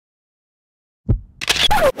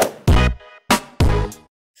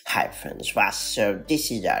Hi friends, what's up?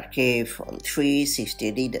 This is RK from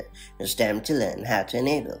 360 Reader. It's time to learn how to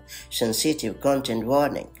enable sensitive content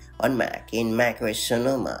warning on Mac in macOS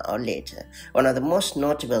Sonoma or later. One of the most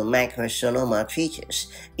notable macOS Sonoma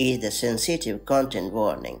features is the sensitive content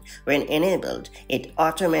warning. When enabled, it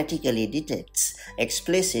automatically detects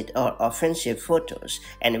explicit or offensive photos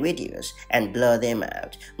and videos and blur them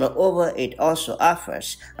out. Moreover, it also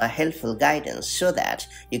offers a helpful guidance so that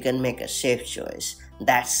you can make a safe choice.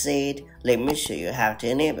 That said, let me show you how to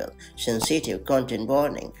enable sensitive content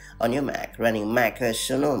warning on your Mac running macOS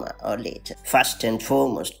Sonoma or later. First and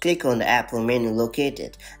foremost, click on the Apple menu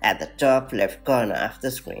located at the top left corner of the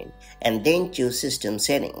screen and then choose System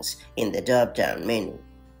Settings in the drop-down menu.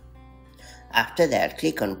 After that,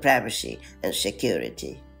 click on Privacy and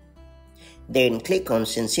Security. Then click on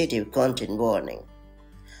Sensitive Content Warning.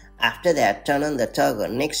 After that, turn on the toggle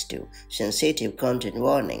next to Sensitive Content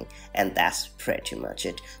Warning, and that's pretty much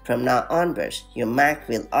it. From now onwards, your Mac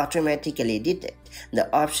will automatically detect the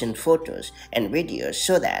obscene photos and videos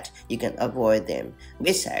so that you can avoid them.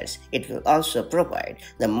 Besides, it will also provide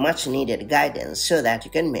the much needed guidance so that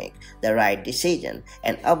you can make the right decision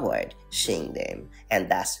and avoid seeing them. And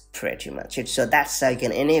that's pretty much it. So that's how you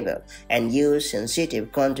can enable and use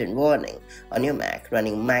sensitive content warning on your Mac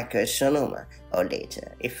running macOS Sonoma or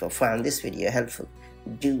later. If you found this video helpful,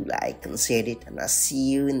 do like and share it, and I'll see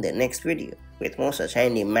you in the next video with more such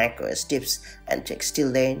handy macOS tips and tricks.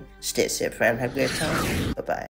 Till then, stay safe and have a great time. Bye bye.